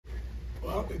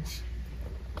it's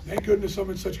thank goodness I'm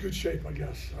in such good shape, I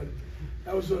guess.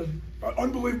 That was an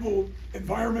unbelievable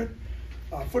environment,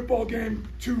 football game,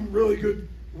 two really good,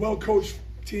 well-coached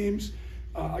teams.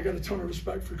 I got a ton of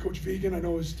respect for Coach Vegan. I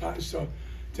know his ties to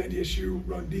NDSU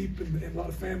run deep and a lot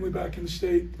of family back in the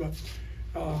state. But,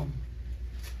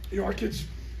 our kids,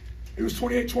 it was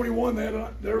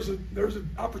 28-21. There's an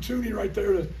opportunity right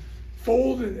there to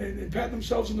fold and pat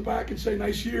themselves in the back and say,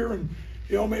 nice year. And,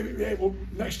 maybe, hey, well,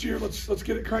 next year, let's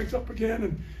get it cranked up again.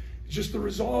 And just the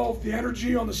resolve, the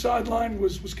energy on the sideline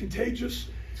was contagious.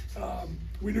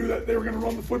 We knew that they were going to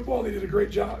run the football. They did a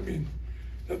great job. I mean,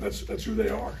 that's who they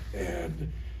are.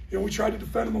 And, we tried to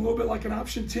defend them a little bit like an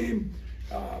option team.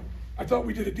 I thought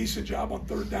we did a decent job on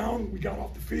third down. We got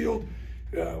off the field.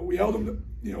 We held them,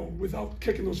 without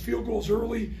kicking those field goals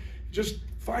early, just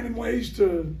finding ways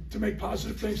to make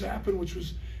positive things happen, which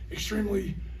was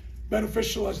extremely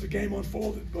beneficial as the game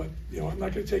unfolded. But, I'm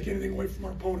not going to take anything away from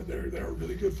our opponent. They're a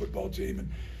really good football team,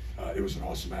 and it was an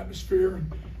awesome atmosphere.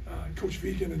 And Coach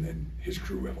Vegan and his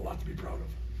crew have a lot to be proud of.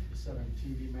 You said on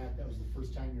TV, Matt, that was the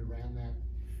first time you ran that.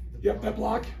 Yep, that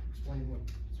block. Explain what.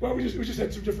 Well, we just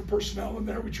had some different personnel in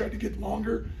there. We tried to get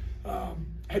longer.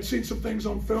 Had seen some things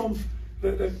on film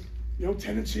that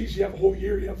tendencies. You have a whole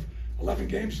year. You have 11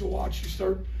 games to watch. You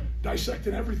start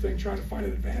dissecting everything, trying to find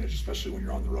an advantage, especially when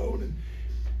you're on the road. And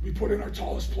we put in our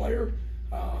tallest player,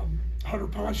 Hunter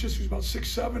Pontius, who's about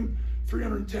 6'7",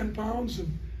 310 pounds,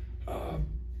 and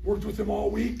worked with him all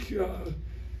week.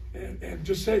 And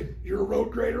just say, you're a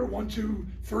road grader, 1, 2,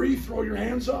 3, throw your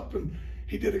hands up. And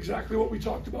he did exactly what we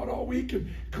talked about all week.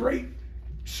 And great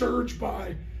surge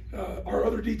by our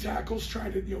other D tackles,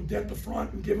 trying to dent the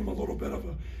front and give him a little bit of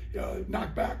a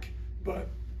knockback. But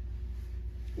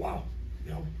wow,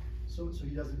 So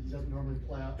he doesn't normally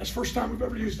play out. That's the first time we've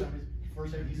ever used it.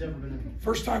 First time he's ever been in.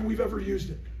 First time we've ever used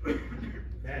it.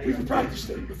 We've practiced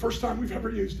it. The first time we've ever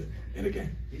used it in a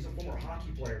game. He's a former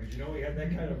hockey player. Did you know he had that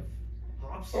kind of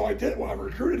hops? Oh, I did. Well, I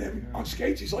recruited him on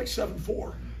skates. He's like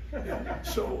 7'4".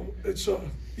 So it's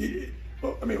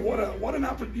I mean, what an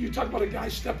opportunity. You talk about a guy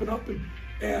stepping up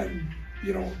and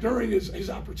during his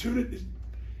opportunity,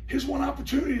 his one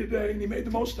opportunity today, and he made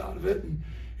the most out of it. And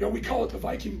we call it the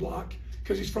Viking block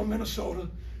because he's from Minnesota,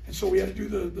 and so we had to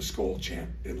do the skull chant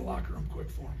in the locker room quick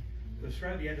for him.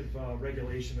 Describe the end of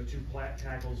regulation, the two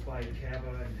tackles by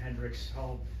Cava and Hendricks,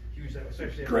 how huge that was.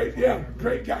 Especially great, yeah,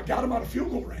 great. Got him out of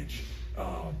field goal range.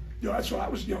 That's what I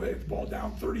was, they had the ball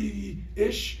down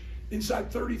 30-ish,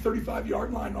 inside 30,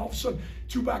 35-yard line, and all of a sudden,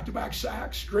 2 back-to-back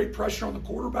sacks, great pressure on the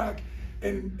quarterback,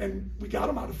 and we got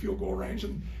him out of field goal range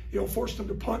and, forced him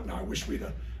to punt. Now, I wish we'd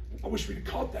have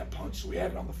caught that punt, so we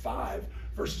had it on the 5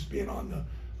 versus being on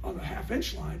the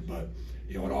half-inch line, but,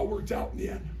 it all worked out in the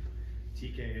end.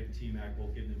 TK and T-Mac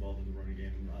both getting involved in the running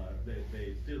game.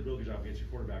 They did a real good job against your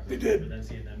quarterback. They did. But then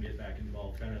seeing them get back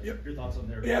involved, kind of Yep. Your thoughts on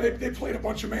their. Yeah, they played a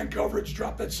bunch of man coverage,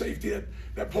 dropped that safety,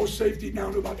 that post safety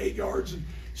down to about 8 yards, and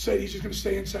said he's just going to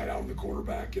stay inside out on the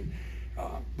quarterback. And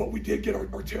but we did get our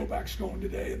tailbacks going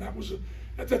today, and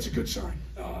that's a good sign.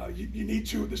 You need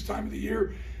to at this time of the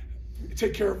year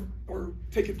take care of or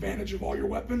take advantage of all your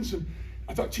weapons. And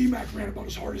I thought T-Mac ran about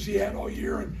as hard as he had all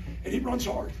year, and he runs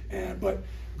hard. But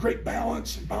great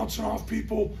balance and bouncing off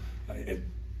people, and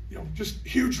just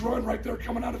huge run right there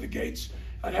coming out of the gates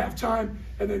at halftime.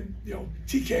 And then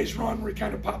TK's run where he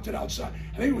kind of popped it outside.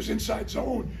 I think it was inside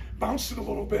zone, bounced it a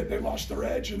little bit. They lost their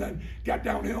edge and then got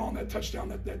downhill on that touchdown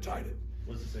that tied it.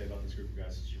 What does it say about this group of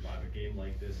guys to survive a game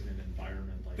like this in an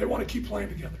environment like They want to keep playing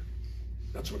together.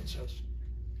 That's what it says.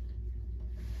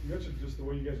 You mentioned just the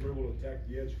way you guys were able to attack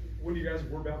the edge. When you guys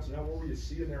were bouncing out, what were you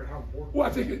seeing there and how important? Well,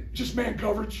 I think just man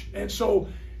coverage. And so,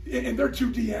 and their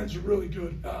 2 DNs are really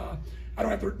good. I don't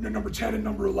have their number 10 and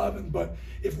number 11, but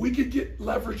if we could get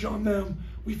leverage on them,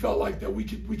 we felt like that we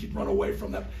could run away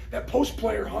from that. That post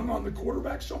player hung on the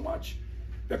quarterback so much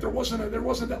that there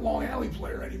wasn't that long alley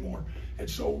player anymore. And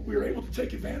so we were able to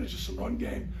take advantage of some run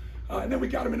game. And then we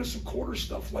got them into some quarter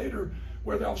stuff later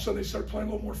where all of a sudden they started playing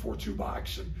a little more 4-2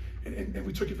 box, and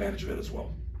we took advantage of it as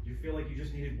well. You feel like you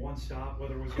just needed one stop,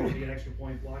 whether it was going to be an extra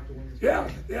point block to win this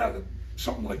game? Yeah,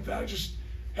 something like that. I just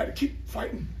had to keep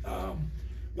fighting.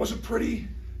 Wasn't pretty.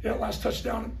 Last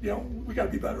touchdown, we got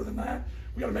to be better than that.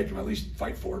 We got to make them at least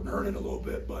fight for it and earn it a little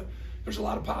bit. But there's a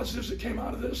lot of positives that came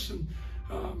out of this, and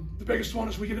the biggest one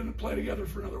is we get in and play together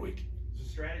for another week. Is the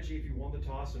strategy, if you won the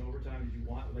toss in overtime, did you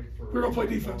want for? We're going to play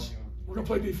defense. We're going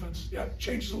to play defense. Yeah, it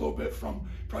changes a little bit from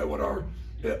probably what our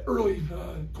early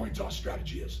coin toss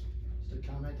strategy is. Just a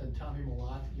comment on Tommy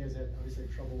Malott. You guys had obviously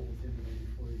had trouble with him today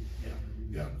before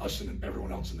he. Yeah, us and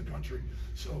everyone else in the country.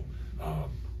 So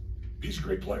he's a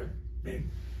great player. I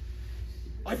mean,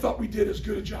 I thought we did as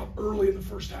good a job early in the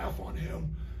first half on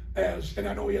him as, and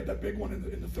I know he had that big one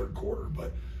in the third quarter,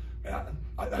 but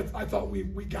I thought we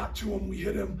got to him, we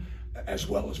hit him as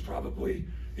well as probably,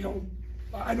 you know,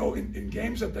 I know in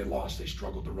games that they lost, they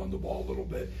struggled to run the ball a little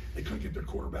bit. They couldn't get their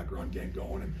quarterback run game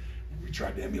going, and we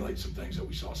tried to emulate some things that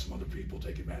we saw some other people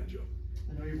take advantage of.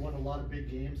 I know you've won a lot of big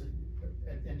games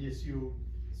at NDSU.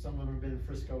 Some of them have been in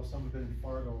Frisco, some have been in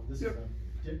Fargo. This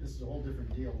is a whole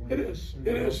different deal. It is.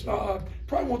 It is.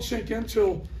 Probably won't sink in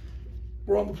till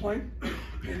we're on the plane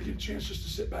and get a chance just to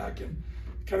sit back and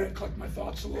kind of collect my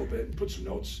thoughts a little bit and put some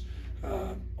notes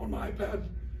on my iPad.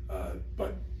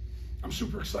 But I'm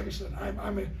super excited. Like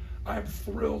I said, I'm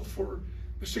thrilled for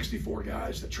the 64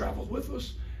 guys that traveled with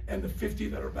us and the 50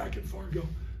 that are back in Fargo,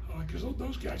 because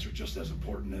those guys are just as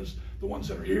important as the ones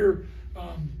that are here.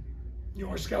 You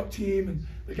know, our scout team and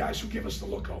the guys who give us the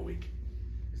look all week.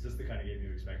 Is this the kind of game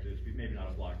you expected? Maybe not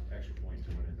a block extra point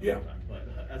to win it Yeah. time, but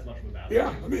as much of a battle.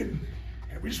 Yeah, I mean,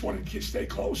 we just wanted to stay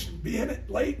close and be in it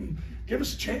late and give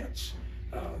us a chance.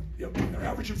 You know, they're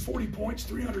averaging 40 points,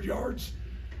 300 yards.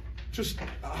 Just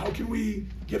how can we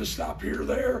get a stop here or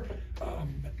there?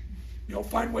 You know,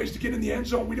 find ways to get in the end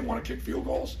zone. We didn't want to kick field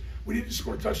goals. We needed to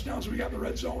score touchdowns. We got in the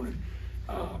red zone,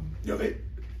 and you know,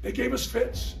 they gave us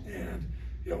fits. And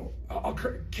you know,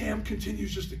 Cam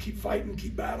continues just to keep fighting,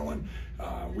 keep battling.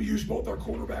 We used both our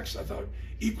quarterbacks, I thought,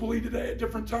 equally today at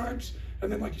different times.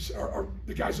 And then, like you said,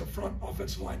 the guys up front,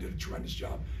 offensive line, did a tremendous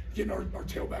job getting our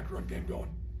tailback run game going.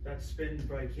 That spin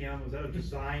by Cam, was that a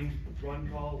designed run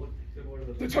call? What are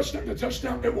The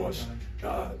touchdown, it was.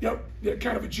 Yep, yeah,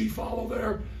 kind of a G follow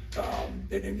there,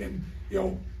 and you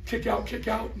know, kick out,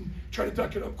 and try to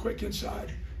duck it up quick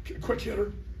inside, quick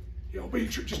hitter. You know, but you're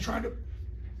just trying to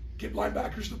get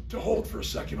linebackers to hold for a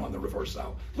second on the reverse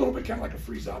out. A little bit kind of like a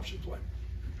freeze option play.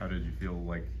 How did you feel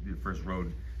like your first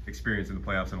road experience in the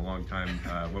playoffs in a long time?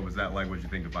 What was that like? What did you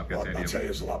think of Bobcat Stadium? I'll tell you,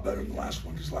 it's a lot better than the last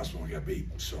one, because the last one we got beat.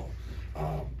 So,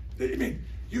 I mean,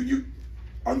 you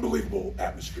unbelievable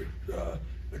atmosphere.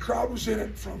 The crowd was in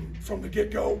it from the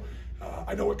get-go.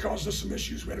 I know it caused us some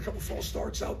issues. We had a couple false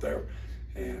starts out there,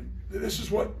 and this is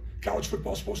what college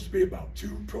football is supposed to be about.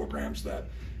 Two programs that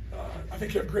I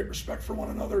think have great respect for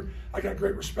one another. I got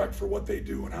great respect for what they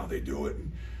do and how they do it,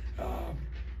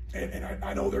 and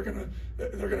I know they're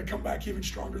gonna come back even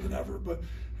stronger than ever. But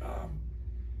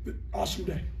awesome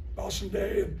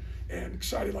day, and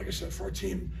excited, like I said, for our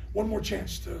team. One more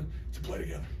chance to play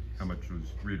together. How much was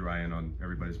Reed Ryan on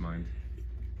everybody's mind?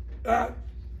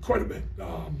 Quite a bit.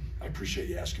 I appreciate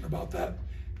you asking about that.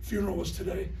 Funeral was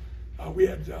today. We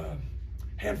had a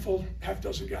handful, half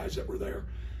dozen guys that were there.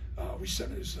 We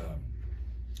sent his,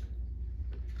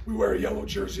 we wear a yellow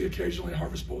jersey occasionally, a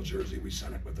Harvest Bowl jersey. We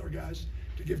sent it with our guys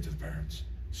to give to the parents.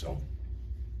 So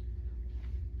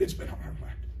it's been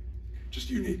unlike, just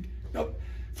unique. Now,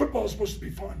 football is supposed to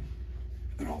be fun.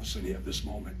 And all of a sudden you have this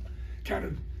moment, kind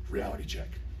of reality check.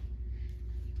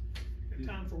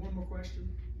 Time for one more question.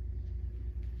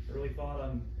 Early thought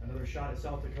on another shot at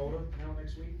South Dakota now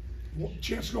next week?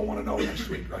 Chance to go 1-0 next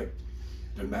week, right?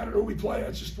 Doesn't matter who we play,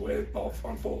 that's just the way it all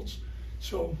unfolds.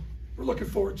 So we're looking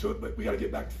forward to it, but we got to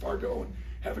get back to Fargo and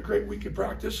have a great week of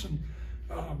practice. And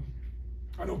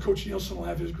I know Coach Nielsen will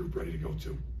have his group ready to go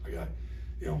too.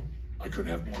 I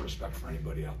couldn't have more respect for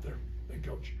anybody out there than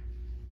Coach.